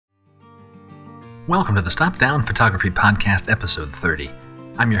Welcome to the Stop Down Photography Podcast, episode 30.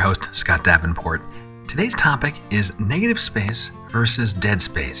 I'm your host, Scott Davenport. Today's topic is negative space versus dead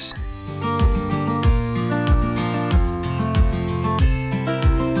space.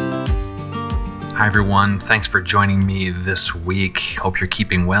 Hi everyone, thanks for joining me this week. Hope you're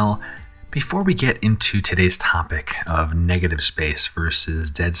keeping well. Before we get into today's topic of negative space versus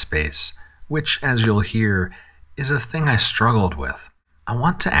dead space, which, as you'll hear, is a thing I struggled with, I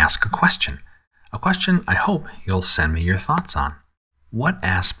want to ask a question. A question I hope you'll send me your thoughts on. What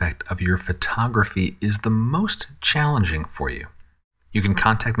aspect of your photography is the most challenging for you? You can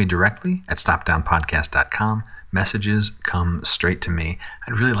contact me directly at stopdownpodcast.com. Messages come straight to me.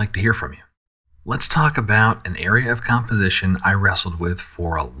 I'd really like to hear from you. Let's talk about an area of composition I wrestled with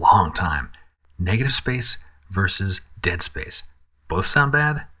for a long time. Negative space versus dead space. Both sound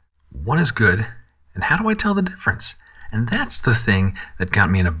bad? One is good. And how do I tell the difference? And that's the thing that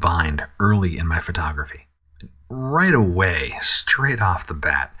got me in a bind early in my photography. Right away, straight off the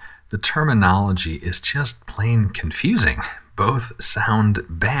bat, the terminology is just plain confusing. Both sound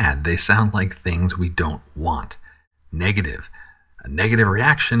bad. They sound like things we don't want. Negative. A negative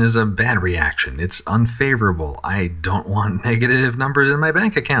reaction is a bad reaction. It's unfavorable. I don't want negative numbers in my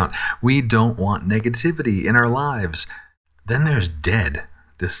bank account. We don't want negativity in our lives. Then there's dead.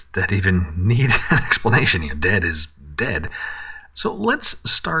 Does that even need an explanation? Dead is dead. So let's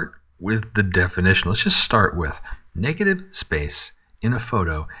start with the definition. Let's just start with negative space in a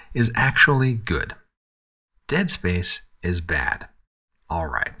photo is actually good. Dead space is bad. All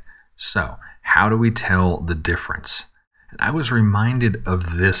right. So how do we tell the difference? And I was reminded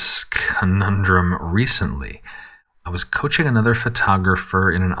of this conundrum recently. I was coaching another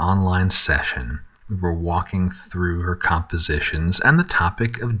photographer in an online session. We were walking through her compositions, and the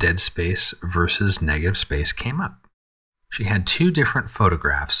topic of dead space versus negative space came up. She had two different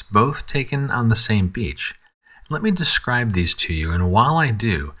photographs, both taken on the same beach. Let me describe these to you, and while I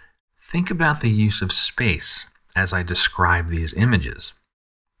do, think about the use of space as I describe these images.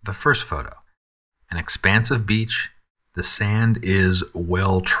 The first photo, an expansive beach. The sand is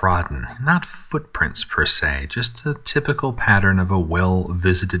well-trodden, not footprints per se, just a typical pattern of a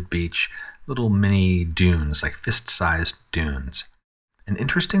well-visited beach, little mini dunes, like fist-sized dunes. An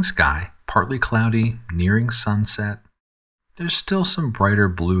interesting sky, partly cloudy, nearing sunset. There's still some brighter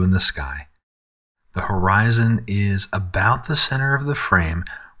blue in the sky. The horizon is about the center of the frame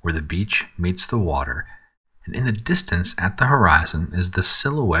where the beach meets the water, and in the distance at the horizon is the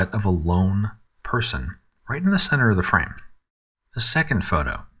silhouette of a lone person, right in the center of the frame. The second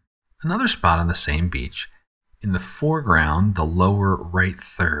photo, another spot on the same beach. In the foreground, the lower right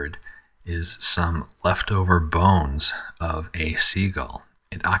third, is some leftover bones of a seagull.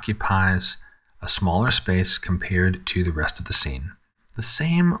 It occupies a smaller space compared to the rest of the scene. The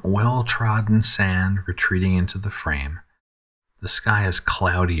same well-trodden sand retreating into the frame. The sky is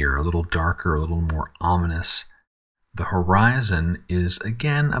cloudier, a little darker, a little more ominous. The horizon is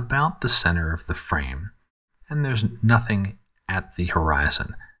again about the center of the frame, and there's nothing at the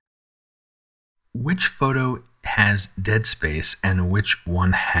horizon. Which photo has dead space and which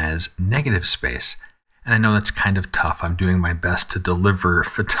one has negative space? And I know that's kind of tough. I'm doing my best to deliver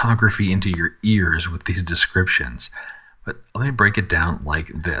photography into your ears with these descriptions. But let me break it down like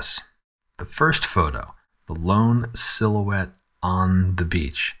this. The first photo, the lone silhouette on the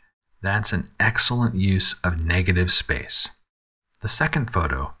beach, that's an excellent use of negative space. The second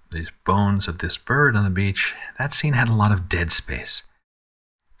photo, these bones of this bird on the beach, that scene had a lot of dead space.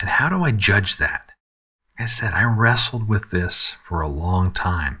 And how do I judge that? Like I said, I wrestled with this for a long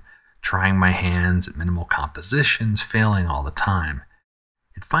time, trying my hands at minimal compositions, failing all the time.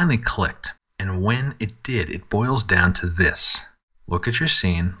 It finally clicked, and when it did, it boils down to this. Look at your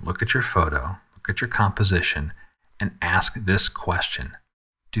scene, look at your photo, look at your composition, and ask this question.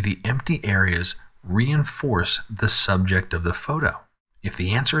 Do the empty areas reinforce the subject of the photo? If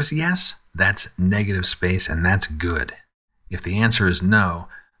the answer is yes, that's negative space, and that's good. If the answer is no,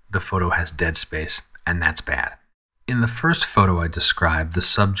 the photo has dead space, and that's bad. In the first photo I described, the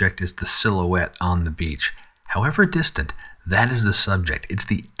subject is the silhouette on the beach. However distant, that is the subject. It's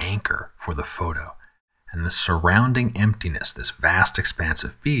the anchor for the photo. And the surrounding emptiness, this vast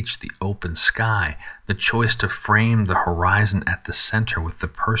expansive beach, the open sky, the choice to frame the horizon at the center with the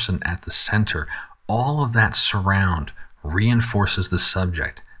person at the center, all of that surround reinforces the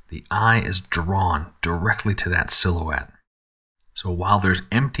subject. The eye is drawn directly to that silhouette. So while there's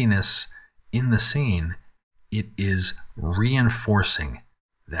emptiness in the scene, it is reinforcing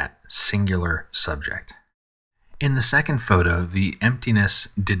that singular subject. In the second photo, the emptiness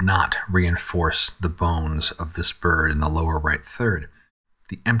did not reinforce the bones of this bird in the lower right third.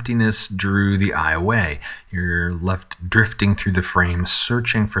 The emptiness drew the eye away. You're left drifting through the frame,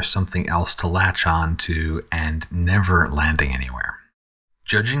 searching for something else to latch on to and never landing anywhere.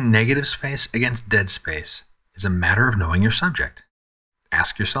 Judging negative space against dead space is a matter of knowing your subject.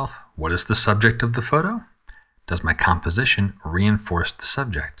 Ask yourself, what is the subject of the photo? Does my composition reinforce the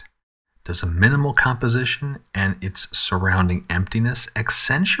subject? Does a minimal composition and its surrounding emptiness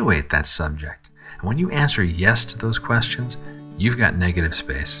accentuate that subject? And when you answer yes to those questions, you've got negative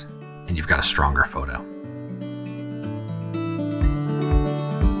space and you've got a stronger photo.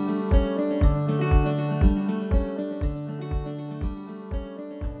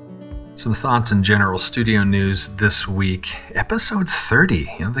 Some thoughts and general studio news this week. Episode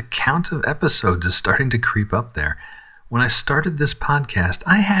 30, the count of episodes is starting to creep up there. When I started this podcast,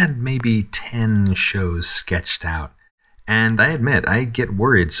 I had maybe 10 shows sketched out. And I admit, I get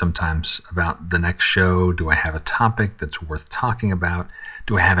worried sometimes about the next show. Do I have a topic that's worth talking about?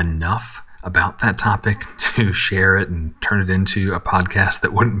 Do I have enough about that topic to share it and turn it into a podcast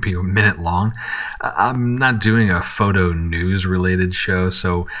that wouldn't be a minute long? I'm not doing a photo news related show,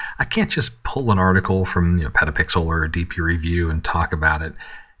 so I can't just pull an article from Petapixel or a DP Review and talk about it.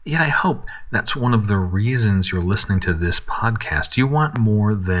 Yet I hope that's one of the reasons you're listening to this podcast. You want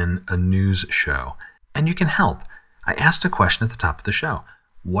more than a news show, and you can help. I asked a question at the top of the show.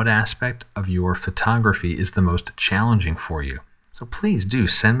 What aspect of your photography is the most challenging for you? So please do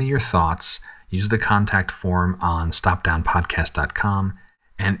send me your thoughts. Use the contact form on stopdownpodcast.com,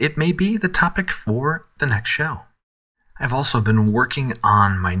 and it may be the topic for the next show. I've also been working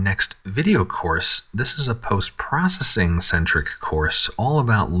on my next video course. This is a post-processing centric course all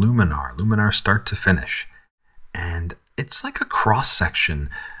about Luminar start to finish. And it's like a cross-section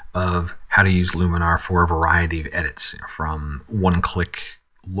of how to use Luminar for a variety of edits, from one-click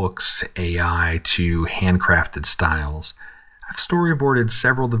looks, AI, to handcrafted styles. I've storyboarded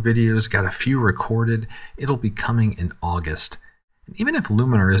several of the videos, got a few recorded. It'll be coming in August. And even if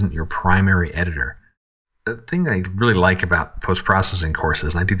Luminar isn't your primary editor, the thing I really like about post-processing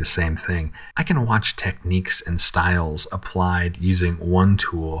courses, and I do the same thing, I can watch techniques and styles applied using one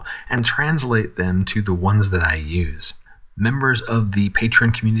tool and translate them to the ones that I use. Members of the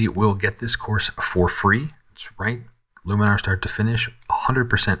Patreon community will get this course for free. That's right, Luminar start to finish,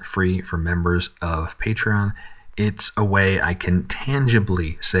 100% free for members of Patreon. It's a way I can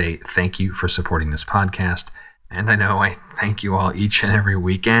tangibly say thank you for supporting this podcast. And I know I thank you all each and every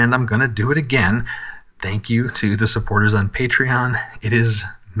week, and I'm going to do it again. Thank you to the supporters on Patreon. It is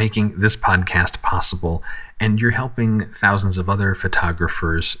making this podcast possible, and you're helping thousands of other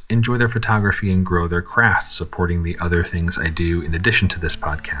photographers enjoy their photography and grow their craft, supporting the other things I do in addition to this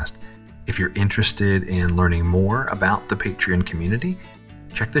podcast. If you're interested in learning more about the Patreon community,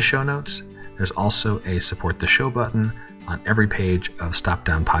 check the show notes. There's also a support the show button on every page of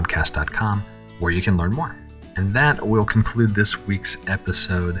stopdownpodcast.com where you can learn more. And that will conclude this week's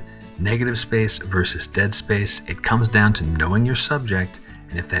episode. Negative space versus dead space. It comes down to knowing your subject,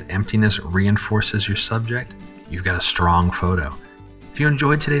 and if that emptiness reinforces your subject, you've got a strong photo. If you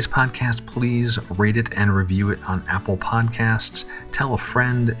enjoyed today's podcast, please rate it and review it on Apple Podcasts. Tell a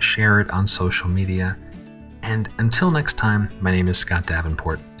friend, share it on social media. And until next time, my name is Scott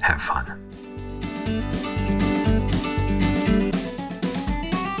Davenport. Have fun.